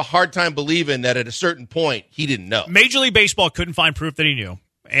 I had a hard time believing that at a certain point he didn't know. Major League Baseball couldn't find proof that he knew.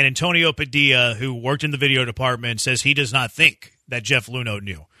 And Antonio Padilla, who worked in the video department, says he does not think that Jeff Luhnow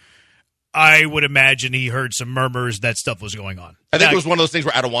knew. I would imagine he heard some murmurs that stuff was going on. I think it was one of those things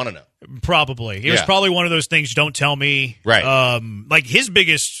where I don't want to know. Probably. It was probably one of those things, don't tell me. Right. Like his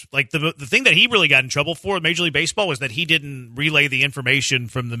biggest, like the thing that he really got in trouble for at Major League Baseball was that he didn't relay the information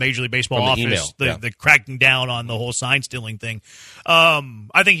from the Major League Baseball office, the cracking down on the whole sign stealing thing.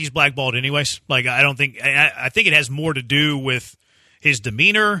 I think he's blackballed anyways. Like, I think it has more to do with his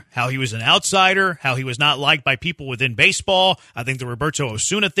demeanor, how he was an outsider, how he was not liked by people within baseball. I think the Roberto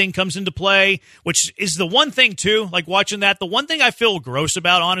Osuna thing comes into play, which is the one thing, too, like watching that. The one thing I feel gross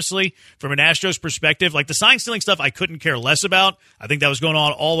about, honestly, from an Astros perspective, like the sign-stealing stuff I couldn't care less about. I think that was going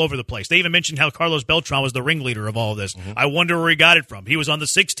on all over the place. They even mentioned how Carlos Beltran was the ringleader of all of this. I wonder where he got it from. He was on the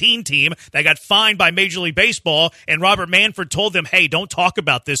 16 team that got fined by Major League Baseball, and Robert Manfred told them, hey, don't talk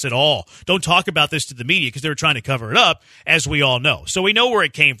about this at all. Don't talk about this to the media, because they were trying to cover it up, as we all know. So we know where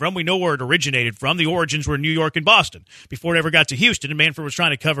it came from. We know where it originated from. The origins were New York and Boston before it ever got to Houston, and Manfred was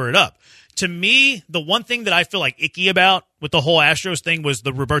trying to cover it up. To me, the one thing that I feel like icky about with the whole Astros thing was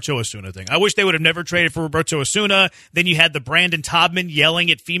the Roberto Osuna thing. I wish they would have never traded for Roberto Osuna. Then you had the Brandon Taubman yelling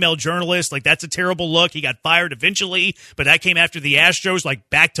at female journalists. Like, that's a terrible look. He got fired eventually, but that came after the Astros, like,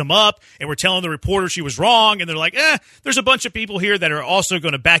 backed him up and were telling the reporter she was wrong. And they're like, there's a bunch of people here that are also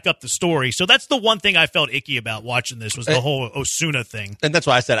going to back up the story. So that's the one thing I felt icky about watching this was the whole Osuna thing. And that's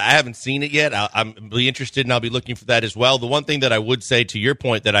why I said I haven't seen it yet. I'm really interested, and I'll be looking for that as well. The one thing that I would say to your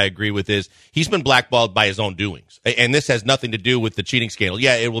point that I agree with is he's been blackballed by his own doings. And this has nothing to do with the cheating scandal.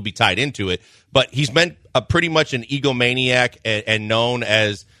 Yeah, it will be tied into it. But he's been pretty much an egomaniac and known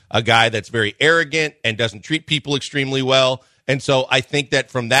as a guy that's very arrogant and doesn't treat people extremely well. And so I think that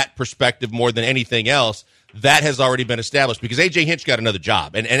from that perspective, more than anything else, that has already been established because A.J. Hinch got another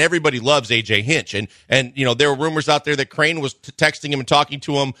job, and everybody loves A.J. Hinch. And there were rumors out there that Crane was texting him and talking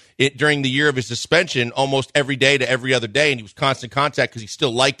to him during the year of his suspension almost every day to every other day, and he was constant contact because he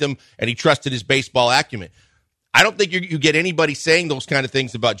still liked him and he trusted his baseball acumen. I don't think you get anybody saying those kind of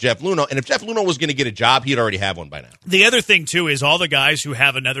things about Jeff Luhnow. And if Jeff Luhnow was going to get a job, he'd already have one by now. The other thing, too, is all the guys who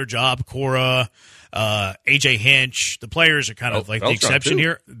have another job, Cora, A.J. Hinch, the players are kind of like the exception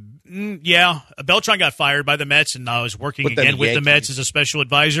here. Yeah, Beltran got fired by the Mets, and I was working again with the Mets as a special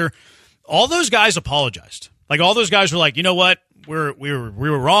advisor. All those guys apologized. Like, all those guys were like, you know what? We were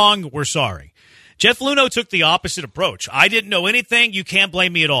wrong. We're sorry. Jeff Luhnow took the opposite approach. I didn't know anything. You can't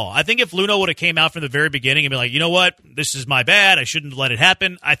blame me at all. I think if Luhnow would have came out from the very beginning and be like, you know what, this is my bad, I shouldn't have let it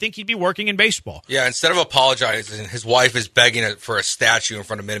happen, I think he'd be working in baseball. Yeah, instead of apologizing, his wife is begging for a statue in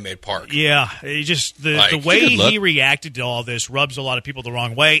front of Minute Maid Park. Yeah, the way he reacted to all this rubs a lot of people the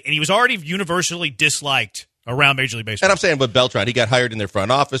wrong way, and he was already universally disliked around Major League Baseball. And I'm saying with Beltran, he got hired in their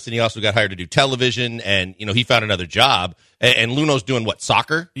front office, and he also got hired to do television, and he found another job. And Lunow's doing what,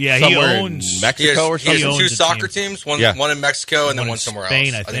 soccer? Yeah, somewhere he owns in Mexico or something. He has two soccer teams, one in Mexico and then one somewhere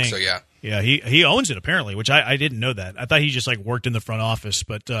Spain, else. I think so. Yeah. Yeah, he owns it apparently, which I didn't know that. I thought he just worked in the front office,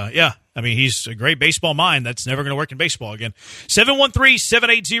 but yeah, I mean he's a great baseball mind. That's never going to work in baseball again.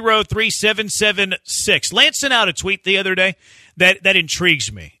 713-780-3776. Lance sent out a tweet the other day that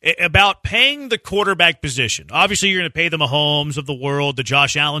intrigues me about paying the quarterback position. Obviously, you're going to pay the Mahomes of the world, the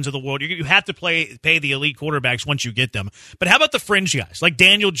Josh Allens of the world. You have to pay the elite quarterbacks once you get them. But how about the fringe guys like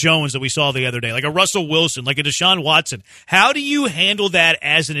Daniel Jones that we saw the other day, like a Russell Wilson, like a Deshaun Watson? How do you handle that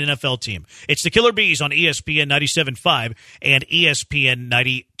as an NFL team? It's the Killer Bees on ESPN 97.5 and ESPN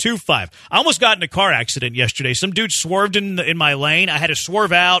 92.5. I almost got in a car accident yesterday. Some dude swerved in my lane. I had to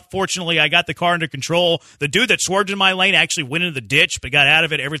swerve out. Fortunately, I got the car under control. The dude that swerved in my lane actually went into the ditch, but got out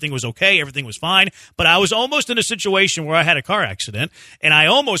of it. Everything was okay. Everything was fine. But I was almost in a situation where I had a car accident, and I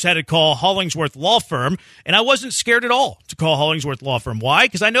almost had to call Hollingsworth Law Firm, and I wasn't scared at all to call Hollingsworth Law Firm. Why?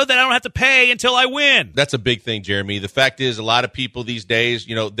 Because I know that I don't have to pay until I win. That's a big thing, Jeremy. The fact is, a lot of people these days,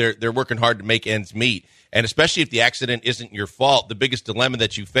 they're working hard to make ends meet. And especially if the accident isn't your fault, the biggest dilemma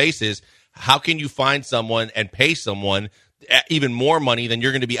that you face is how can you find someone and pay someone even more money than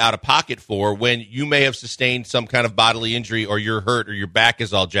you're going to be out of pocket for when you may have sustained some kind of bodily injury, or you're hurt, or your back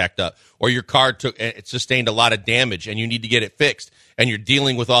is all jacked up, or your car sustained a lot of damage and you need to get it fixed, and you're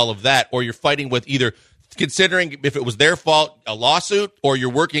dealing with all of that, or you're fighting with either considering if it was their fault, a lawsuit, or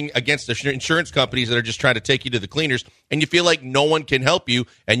you're working against the insurance companies that are just trying to take you to the cleaners, and you feel like no one can help you,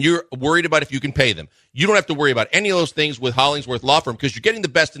 and you're worried about if you can pay them. You don't have to worry about any of those things with Hollingsworth Law Firm because you're getting the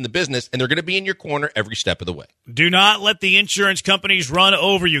best in the business, and they're going to be in your corner every step of the way. Do not let the insurance companies run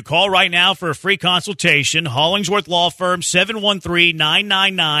over you. Call right now for a free consultation. Hollingsworth Law Firm,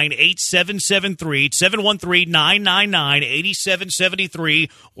 713-999-8773,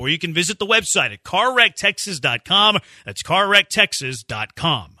 713-999-8773, or you can visit the website at carwrecktexas.com. That's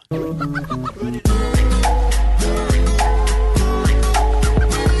carwrecktexas.com.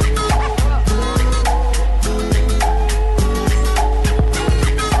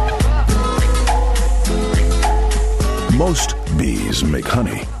 Most bees make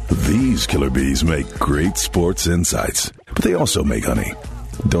honey. These killer bees make great sports insights, but they also make honey.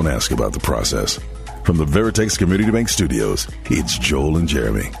 Don't ask about the process. From the Veritex Community Bank Studios, it's Joel and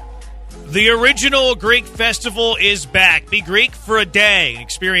Jeremy. The original Greek festival is back. Be Greek for a day.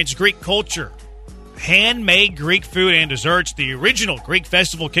 Experience Greek culture, handmade Greek food, and desserts. The original Greek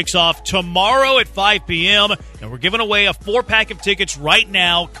festival kicks off tomorrow at 5 p.m., and we're giving away a 4-pack of tickets right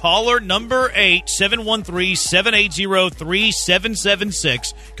now. Caller number 8,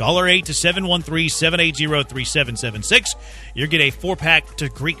 713-780-3776. Caller 8 to 713-780-3776. You get a 4-pack to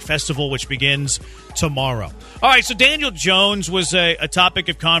Greek festival, which begins tomorrow. All right, so Daniel Jones was a topic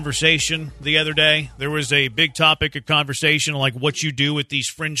of conversation the other day. There was a big topic of conversation like what you do with these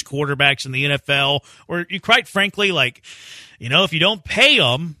fringe quarterbacks in the NFL, or you quite frankly, like, if you don't pay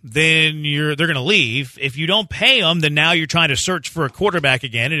them, then they're going to leave. If you don't pay them, then now you're trying to search for a quarterback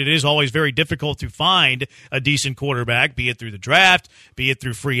again, and it is always very difficult to find a decent quarterback, be it through the draft, be it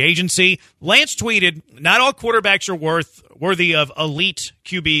through free agency. Lance tweeted, not all quarterbacks are worthy of elite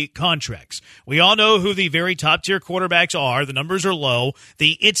QB contracts. We all know who the very top-tier quarterbacks are. The numbers are low.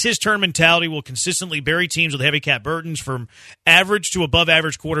 The it's-his-turn mentality will consistently bury teams with heavy cap burdens from average to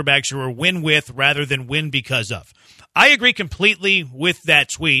above-average quarterbacks who are win with rather than win because of. I agree completely with that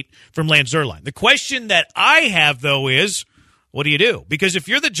tweet from Lance Zierlein. The question that I have, though, is what do you do? Because if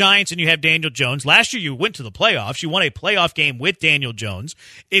you're the Giants and you have Daniel Jones, last year you went to the playoffs. You won a playoff game with Daniel Jones.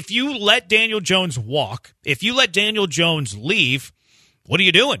 If you let Daniel Jones walk, if you let Daniel Jones leave, what are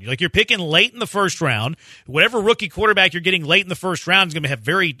you doing? You're picking late in the first round. Whatever rookie quarterback you're getting late in the first round is going to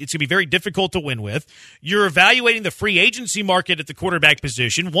be very difficult to win with. You're evaluating the free agency market at the quarterback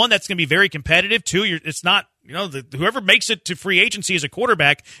position. One, that's going to be very competitive. Two, it's not, whoever makes it to free agency as a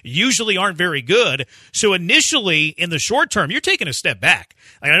quarterback usually aren't very good. So initially, in the short term, you're taking a step back.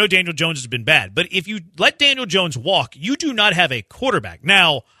 I know Daniel Jones has been bad, but if you let Daniel Jones walk, you do not have a quarterback.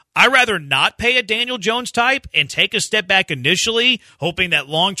 Now, I'd rather not pay a Daniel Jones type and take a step back initially, hoping that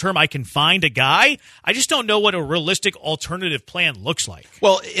long-term I can find a guy. I just don't know what a realistic alternative plan looks like.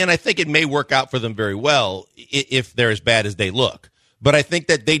 Well, and I think it may work out for them very well if they're as bad as they look. But I think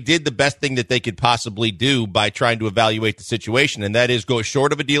that they did the best thing that they could possibly do by trying to evaluate the situation, and that is go as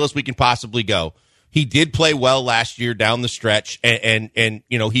short of a deal as we can possibly go. He did play well last year down the stretch, and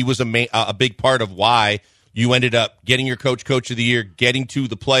he was a big part of why you ended up getting your coach of the year, getting to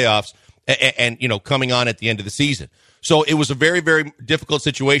the playoffs, and coming on at the end of the season. So it was a very, very difficult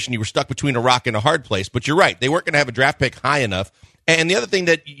situation. You were stuck between a rock and a hard place. But you're right. They weren't going to have a draft pick high enough. And the other thing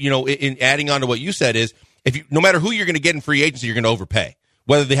that, in adding on to what you said is, no matter who you're going to get in free agency, you're going to overpay,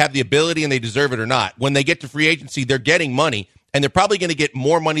 whether they have the ability and they deserve it or not. When they get to free agency, they're getting money, and they're probably going to get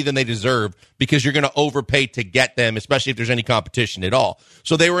more money than they deserve because you're going to overpay to get them, especially if there's any competition at all.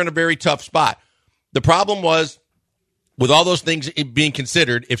 So they were in a very tough spot. The problem was, with all those things being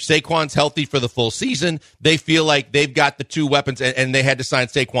considered, if Saquon's healthy for the full season, they feel like they've got the two weapons, and they had to sign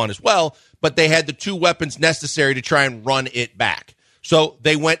Saquon as well, but they had the two weapons necessary to try and run it back. So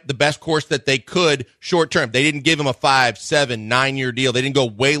they went the best course that they could short term. They didn't give him a 5, 7, 9-year deal. They didn't go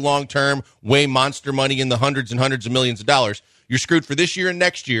way long term, way monster money in the hundreds and hundreds of millions of dollars. You're screwed for this year and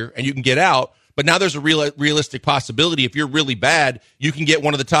next year, and you can get out. But now there's a realistic possibility. If you're really bad, you can get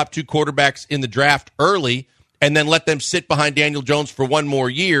one of the top 2 quarterbacks in the draft early, and then let them sit behind Daniel Jones for one more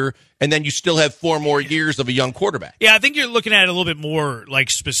year, and then you still have 4 more years of a young quarterback. Yeah, I think you're looking at it a little bit more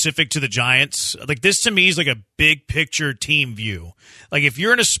like specific to the Giants. Like this to me is like a big picture team view. Like if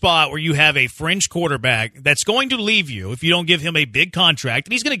you're in a spot where you have a fringe quarterback that's going to leave you if you don't give him a big contract,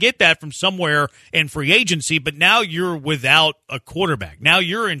 and he's going to get that from somewhere in free agency, but now you're without a quarterback. Now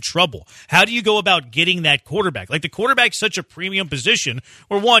you're in trouble. How do you go about getting that quarterback? Like the quarterback's such a premium position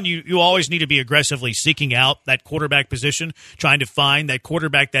where, one, you always need to be aggressively seeking out that quarterback position, trying to find that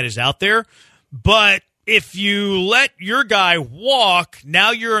quarterback that is out there. But if you let your guy walk, now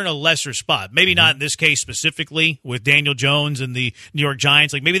you're in a lesser spot. Maybe not in this case specifically with Daniel Jones and the New York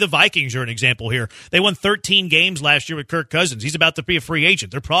Giants. Like maybe the Vikings are an example here. They won 13 games last year with Kirk Cousins. He's about to be a free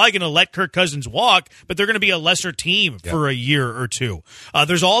agent. They're probably going to let Kirk Cousins walk, but they're going to be a lesser team for a year or two.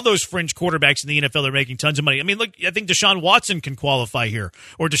 There's all those fringe quarterbacks in the NFL that are making tons of money. I mean, look, I think Deshaun Watson can qualify here.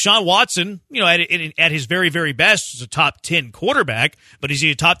 Or Deshaun Watson, at his very, very best, is a top 10 quarterback, but is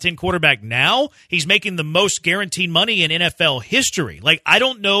he a top 10 quarterback now? He's making the most guaranteed money in NFL history. Like, I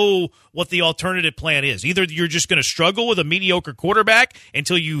don't know what the alternative plan is. Either you're just going to struggle with a mediocre quarterback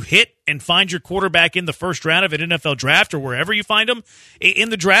until you hit and find your quarterback in the first round of an NFL draft or wherever you find him in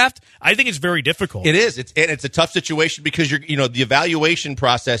the draft. I think it's very difficult. It is. It's a tough situation because the evaluation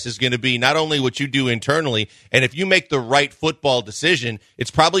process is going to be not only what you do internally, and if you make the right football decision,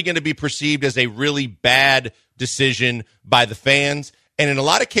 it's probably going to be perceived as a really bad decision by the fans. And in a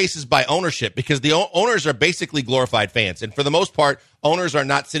lot of cases by ownership, because the owners are basically glorified fans. And for the most part, owners are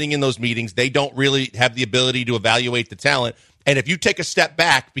not sitting in those meetings. They don't really have the ability to evaluate the talent. And if you take a step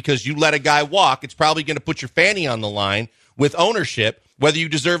back because you let a guy walk, it's probably going to put your fanny on the line with ownership, whether you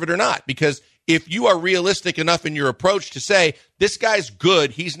deserve it or not. Because if you are realistic enough in your approach to say, this guy's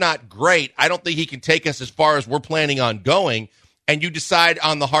good, he's not great, I don't think he can take us as far as we're planning on going, and you decide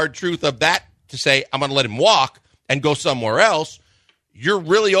on the hard truth of that to say, I'm going to let him walk and go somewhere else, you're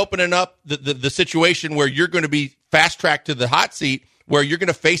really opening up the situation where you're going to be fast-tracked to the hot seat, where you're going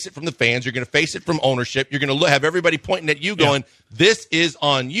to face it from the fans, you're going to face it from ownership, you're going to have everybody pointing at you going, this is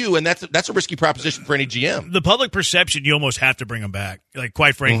on you, and that's a risky proposition for any GM. The public perception, you almost have to bring him back. Like,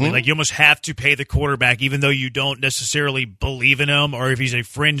 quite frankly, like you almost have to pay the quarterback, even though you don't necessarily believe in him or if he's a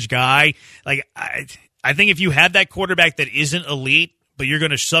fringe guy. Like, I think if you have that quarterback that isn't elite, but you're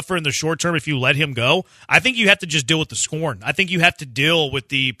going to suffer in the short term if you let him go, I think you have to just deal with the scorn. I think you have to deal with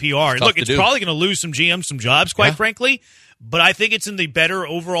the PR. Look, it's probably going to lose some GMs some jobs, quite frankly, but I think it's in the better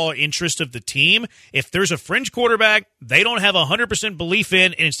overall interest of the team. If there's a fringe quarterback they don't have 100% belief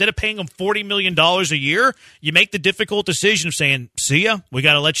in, and instead of paying him $40 million a year, you make the difficult decision of saying, see ya, we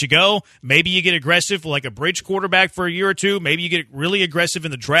got to let you go. Maybe you get aggressive like a bridge quarterback for a year or two. Maybe you get really aggressive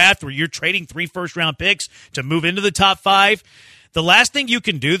in the draft where you're trading 3 first-round picks to move into the top 5. The last thing you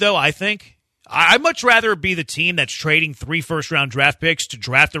can do, though, I think, I'd much rather be the team that's trading 3 first-round draft picks to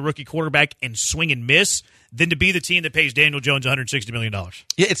draft a rookie quarterback and swing and miss than to be the team that pays Daniel Jones $160 million.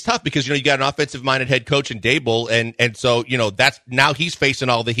 Yeah, it's tough because, you got an offensive-minded head coach in Dable, and so, that's now he's facing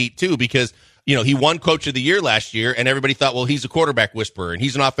all the heat, too, because, he won Coach of the Year last year, and everybody thought, well, he's a quarterback whisperer, and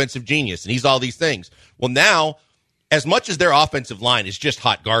he's an offensive genius, and he's all these things. Well, now, as much as their offensive line is just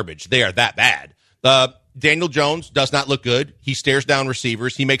hot garbage, they are that bad. Daniel Jones does not look good. He stares down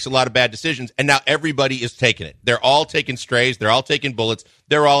receivers. He makes a lot of bad decisions, and now everybody is taking it. They're all taking strays. They're all taking bullets.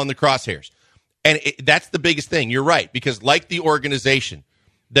 They're all in the crosshairs. And that's the biggest thing. You're right, because like the organization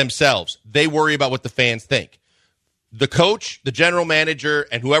themselves, they worry about what the fans think. The coach, the general manager,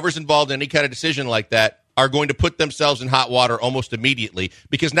 and whoever's involved in any kind of decision like that are going to put themselves in hot water almost immediately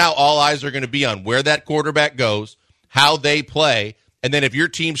because now all eyes are going to be on where that quarterback goes, how they play, and then if your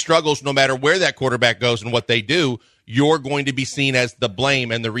team struggles no matter where that quarterback goes and what they do, you're going to be seen as the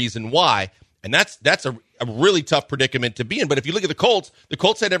blame and the reason why. And that's a really tough predicament to be in. But if you look at the Colts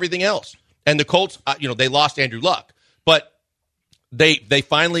had everything else. And the Colts, they lost Andrew Luck. But they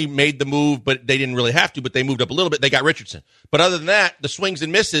finally made the move, but they didn't really have to, but they moved up a little bit. They got Richardson. But other than that, the swings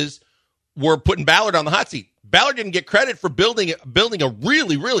and misses were putting Ballard on the hot seat. Ballard didn't get credit for building a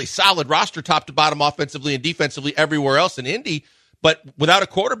really, really solid roster top to bottom offensively and defensively everywhere else in Indy. But without a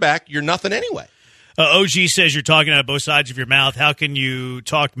quarterback, you're nothing anyway. OG says you're talking out of both sides of your mouth. How can you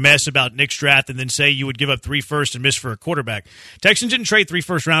talk mess about Nick's draft and then say you would give up 3 firsts and miss for a quarterback? Texans didn't trade 3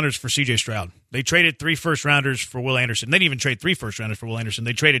 first-rounders for C.J. Stroud. They traded 3 first-rounders for Will Anderson. They didn't even trade 3 first-rounders for Will Anderson.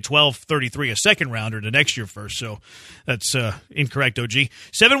 They traded 12-33, a second-rounder to next year first. So that's incorrect, OG.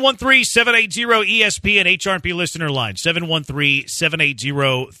 713-780-ESPN, HRP listener line.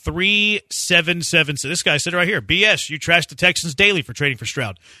 713-780-3776. This guy said right here, BS, you trashed the Texans daily for trading for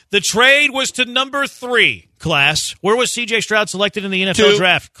Stroud. The trade was to number 3, class. Where was C.J. Stroud selected in the NFL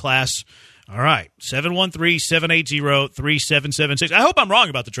draft, class? All right, 713-780-3776. I hope I'm wrong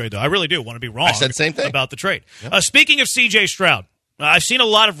about the trade, though. I really do want to be wrong. I said the same thing about the trade. Yep. Speaking of C.J. Stroud, I've seen a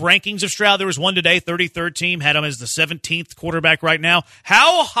lot of rankings of Stroud. There was one today, 33rd team, had him as the 17th quarterback right now.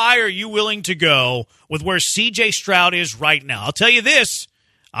 How high are you willing to go with where C.J. Stroud is right now? I'll tell you this.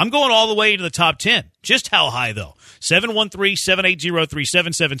 I'm going all the way to the top 10. Just how high, though?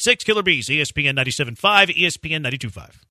 713-780-3776. Killer Bees, ESPN 97.5, ESPN 92.5.